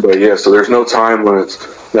 But yeah, so there's no time limits.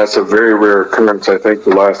 That's a very rare occurrence. I think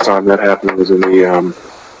the last time that happened was in the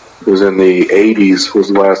 80s. Was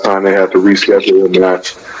the last time they had to reschedule a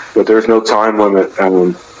match. But there's no time limit.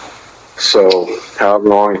 So however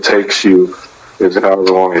long it takes you is however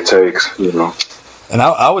long it takes. And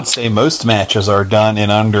I would say most matches are done in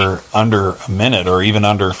under a minute, or even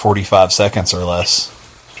under 45 seconds or less.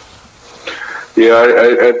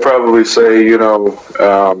 Yeah, I'd probably say,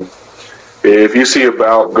 if you see a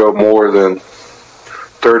bout go more than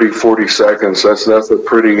 30, 40 seconds, that's a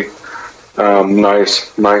pretty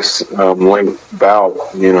nice length bout,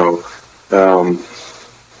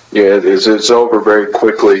 it's over very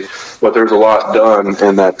quickly, but there's a lot done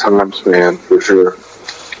in that time span, for sure.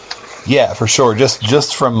 Yeah, for sure.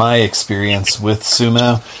 Just from my experience with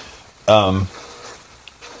sumo,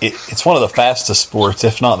 it's one of the fastest sports,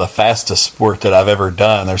 if not the fastest sport that I've ever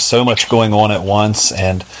done. There's so much going on at once,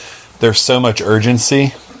 and there's so much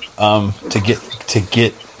urgency to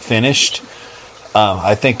get finished.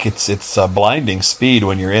 I think it's a blinding speed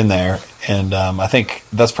when you're in there, and I think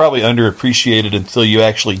that's probably underappreciated until you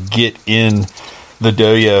actually get in the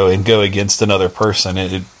dojo and go against another person.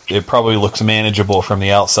 It probably looks manageable from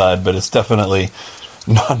the outside, but it's definitely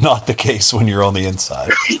not the case when you're on the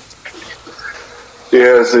inside.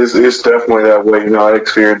 Yeah, it's definitely that way. I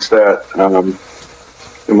experienced that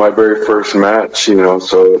in my very first match.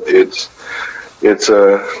 So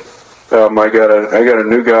I got a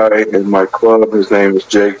new guy in my club. His name is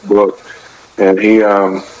Jake Book, and he,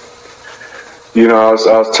 I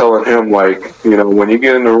was telling him, when you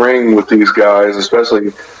get in the ring with these guys,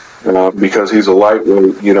 especially because he's a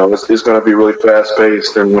lightweight, it's going to be really fast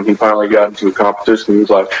paced. And when he finally got into the competition, he was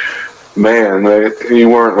like, "Man, you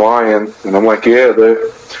weren't lying." And I'm like, "Yeah,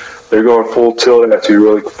 they're going full tilt at you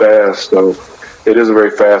really fast." So it is a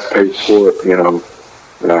very fast-paced sport, in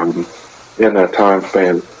that time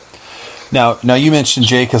span. Now you mentioned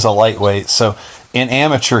Jake as a lightweight. So in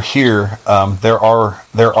amateur here, there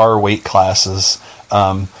are weight classes.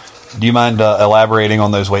 Do you mind elaborating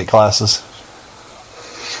on those weight classes?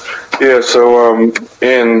 Yeah. So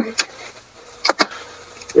in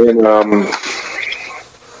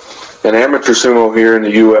amateur sumo here in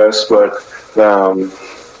the U.S., but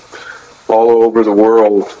all over the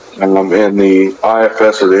world, in the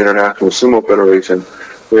IFS, or the International Sumo Federation,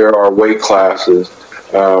 there are weight classes.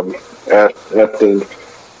 At the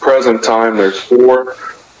present time, there's 4.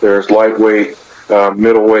 There's lightweight,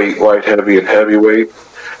 middleweight, light heavy, and heavyweight.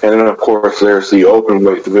 And then, of course, there's the open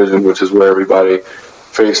weight division, which is where everybody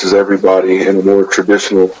faces everybody in a more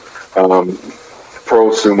traditional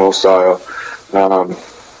pro sumo style.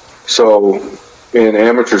 So in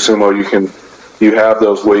amateur sumo, you have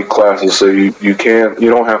those weight classes, so you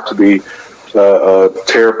don't have to be a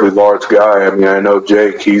terribly large guy. I mean, I know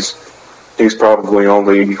Jake, he's probably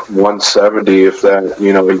only 170, if that.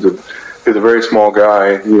 He's a very small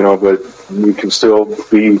guy, but you can still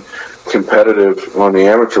be competitive on the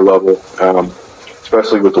amateur level,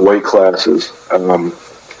 especially with the weight classes.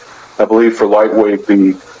 I believe for lightweight,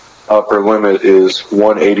 the upper limit is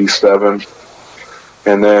 187.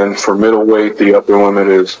 And then for middleweight, the upper limit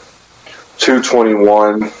is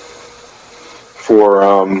 221. For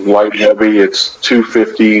light heavy, it's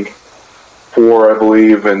 254, I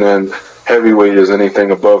believe. And then heavyweight is anything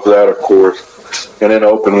above that, of course. And then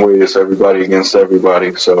open weight is everybody against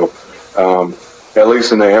everybody. So at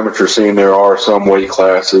least in the amateur scene, there are some weight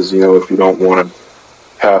classes, if you don't want to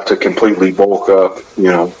have to completely bulk up,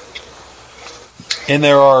 And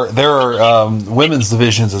there are women's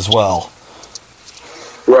divisions as well.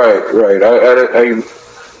 Right.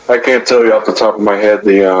 I can't tell you off the top of my head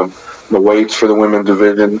the weights for the women's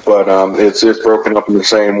division, but it's broken up in the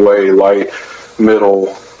same way: light,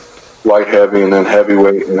 middle, light heavy, and then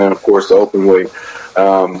heavyweight, and then of course the open weight.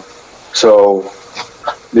 So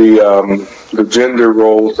the gender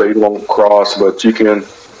roles, they won't cross, but you can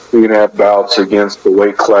have bouts against the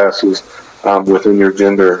weight classes within your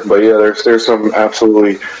gender. But yeah, there's some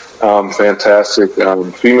absolutely fantastic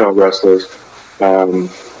female wrestlers. A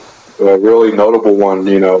really notable one,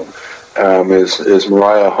 is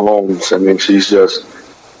Mariah Holmes. I mean, she's just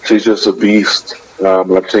a beast.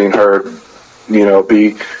 I've seen her,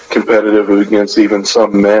 be competitive against even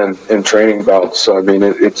some men in training bouts. So I mean,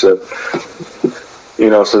 it's a,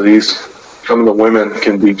 so some of the women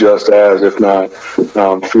can be just as, if not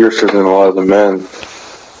fiercer than a lot of the men.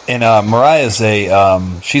 And Mariah's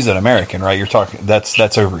she's an American, right? You're talking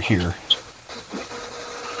that's over here.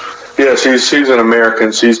 Yeah, she's an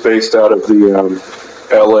American. She's based out of the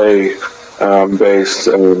L.A. Based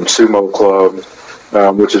sumo club,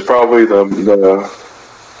 which is probably the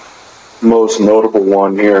most notable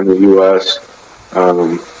one here in the U.S.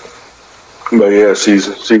 But yeah, she's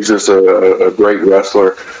just a great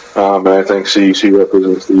wrestler, and I think she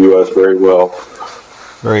represents the U.S. very well.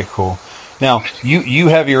 Very cool. Now, you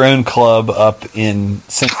have your own club up in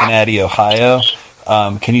Cincinnati, Ohio.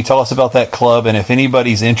 Can you tell us about that club, and if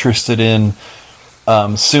anybody's interested in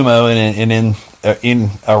sumo and in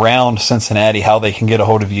around Cincinnati, how they can get a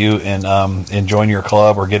hold of you and join your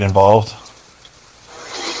club or get involved?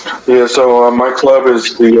 Yeah, so my club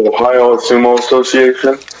is the Ohio Sumo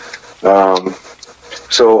Association.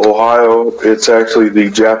 So Ohio, it's actually the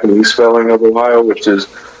Japanese spelling of Ohio, which is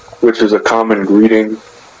a common greeting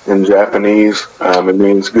in Japanese. It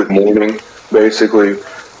means good morning, basically.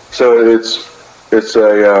 So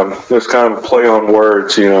it's kind of a play on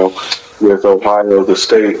words, with Ohio, the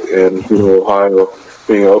state, and Ohio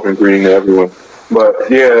being an open greeting to everyone. But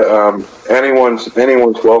yeah, anyone's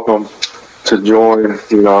welcome to join.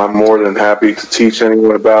 I'm more than happy to teach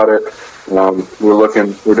anyone about it. We're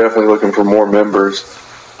definitely looking for more members.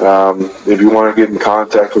 If you want to get in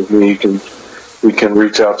contact with me, we can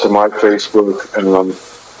reach out to my Facebook and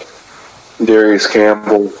Darius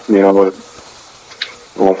Campbell,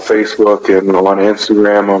 on Facebook and on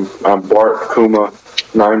Instagram. I'm Bart Kuma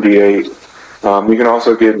 98. You can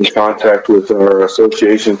also get in contact with our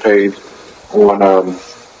association page on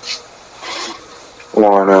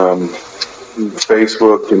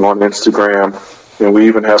Facebook and on Instagram, and we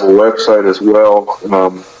even have a website as well,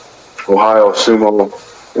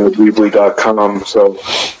 OhioSumo.weebly.com. So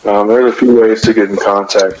there's a few ways to get in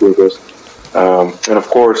contact with us. And of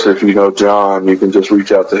course, if you know John, you can just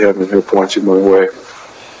reach out to him and he'll point you my way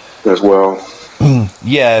as well.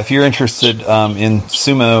 Yeah, if you're interested in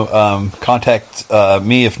sumo, contact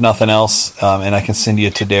me if nothing else, and I can send you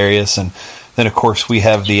to Darius. And then, of course, we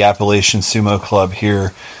have the Appalachian Sumo Club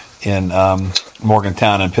here in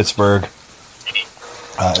Morgantown and Pittsburgh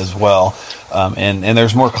as well. And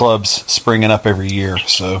there's more clubs springing up every year.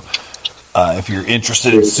 So if you're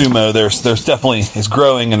interested in sumo, there's definitely, it's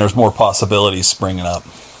growing and there's more possibilities springing up.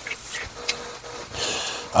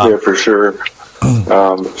 Yeah, for sure.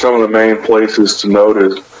 Some of the main places to note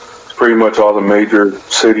is pretty much all the major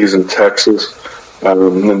cities in Texas, the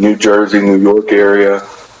New Jersey, New York area,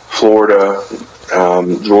 Florida,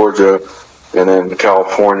 Georgia, and then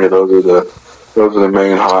California. Those are the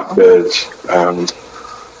main hotbeds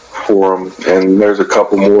for them. And there's a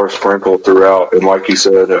couple more sprinkled throughout. And like you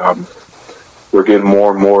said, we're getting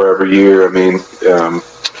more and more every year. I mean,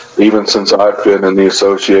 even since I've been in the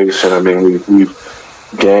association, I mean, we've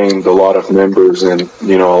gained a lot of members, and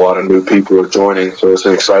a lot of new people are joining. So it's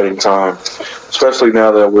an exciting time, especially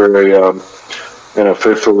now that we're an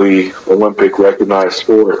officially Olympic recognized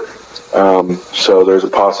sport. So there's a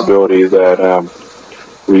possibility that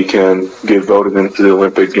we can get voted into the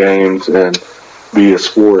Olympic Games and be a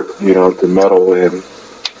sport, to medal in.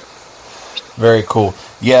 Very cool.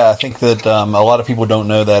 Yeah, I think that a lot of people don't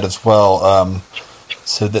know that as well.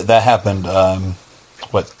 So that happened,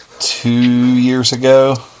 2 years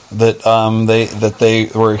ago that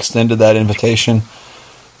they were extended that invitation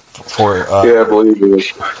for. Yeah, I believe it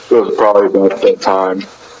was probably about that time.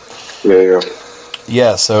 Yeah.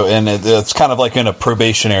 Yeah. So, and it's kind of like in a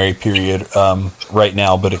probationary period right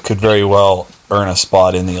now, but it could very well earn a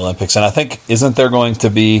spot in the Olympics. And I think, isn't there going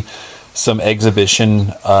to be some exhibition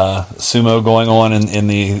sumo going on in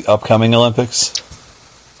the upcoming Olympics?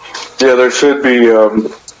 Yeah, there should be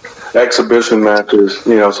exhibition matches,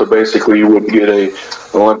 so basically you wouldn't get a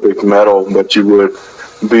Olympic medal, but you would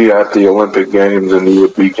be at the Olympic Games and you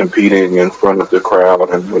would be competing in front of the crowd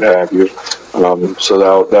and what have you.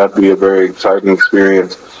 So that'd be a very exciting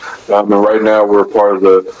experience. And right now we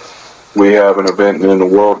have an event in the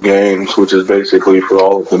World Games, which is basically for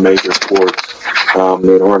all of the major sports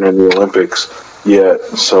that aren't in the Olympics. yet,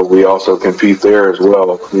 so we also compete there as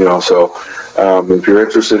well. So if you're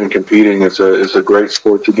interested in competing, it's a great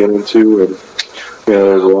sport to get into, and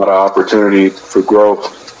there's a lot of opportunity for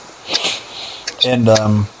growth. And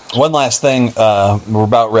one last thing, we're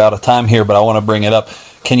out of time here, but I want to bring it up.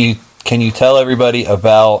 Can you tell everybody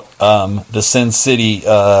about the Sin City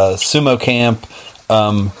Sumo Camp,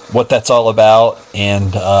 what that's all about?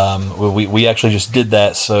 And we actually just did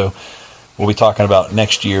that, so we'll be talking about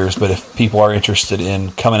next year's. But if people are interested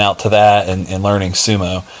in coming out to that and learning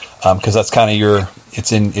sumo, because that's kind of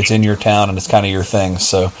it's in your town and it's kind of your thing.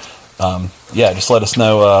 So just let us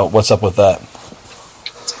know what's up with that.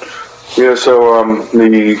 Yeah, so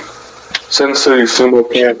the Sin City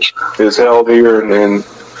Sumo Camp is held here in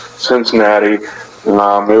Cincinnati. It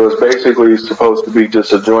was basically supposed to be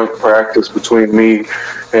just a joint practice between me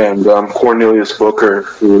and Cornelius Booker,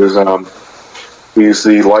 who is he's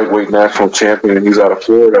the lightweight national champion, and he's out of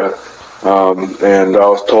Florida. And I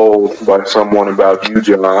was told by someone about you,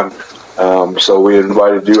 John. So we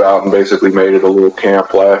invited you out and basically made it a little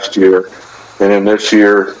camp last year. And then this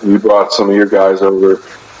year, you brought some of your guys over.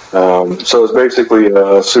 So it's basically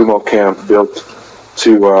a sumo camp built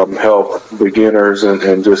to help beginners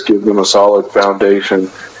and just give them a solid foundation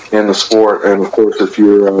in the sport. And of course, if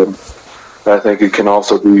you're, I think it can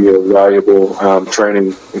also be a valuable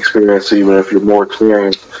training experience, even if you're more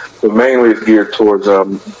experienced. But mainly it's geared towards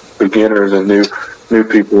beginners and new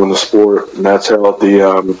people in the sport, and that's held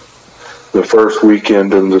the first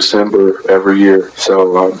weekend in December every year.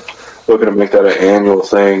 So looking to make that an annual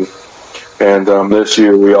thing. And this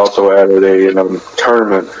year we also added a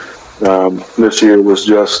tournament. This year was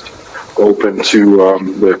just open to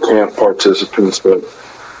the camp participants, but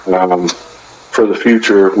for the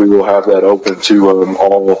future we will have that open to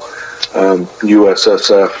all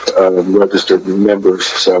USSF registered members.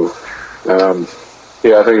 So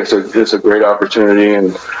I think it's a great opportunity,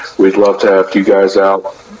 and we'd love to have you guys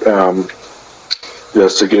out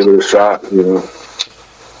just to give it a shot.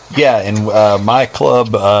 Yeah, and my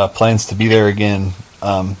club plans to be there again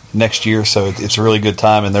next year, so it's a really good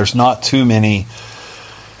time. And there's not too many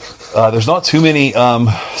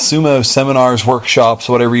sumo seminars, workshops,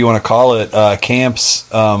 whatever you want to call it, camps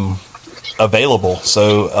available.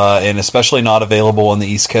 So and especially not available on the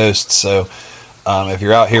East Coast. So if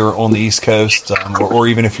you're out here on the East Coast, or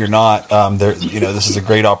even if you're not, this is a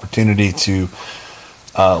great opportunity to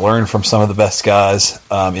learn from some of the best guys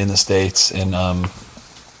in the States, and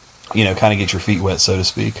kind of get your feet wet, so to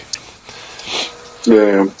speak.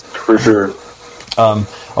 Yeah, for sure. I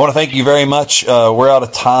want to thank you very much. We're out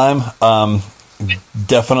of time.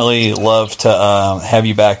 Definitely love to have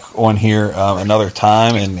you back on here another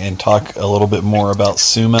time and talk a little bit more about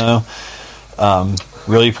sumo.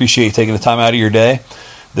 Really appreciate you taking the time out of your day.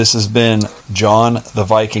 This has been John the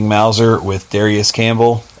Viking Mauser with Darius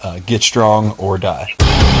Campbell. Get strong or die.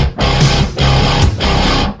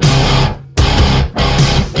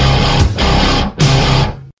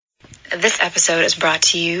 This episode is brought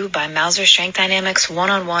to you by Mauser Strength Dynamics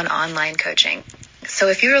one-on-one online coaching. So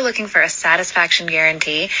if you're looking for a satisfaction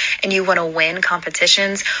guarantee and you want to win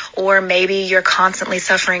competitions, or maybe you're constantly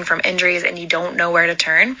suffering from injuries and you don't know where to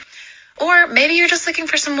turn, or maybe you're just looking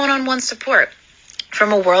for some one-on-one support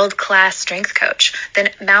from a world-class strength coach,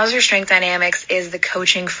 then Mauser Strength Dynamics is the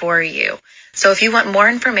coaching for you. So if you want more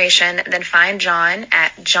information, then find John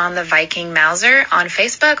at John the Viking Mauser on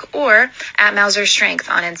Facebook or at Mauser Strength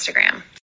on Instagram.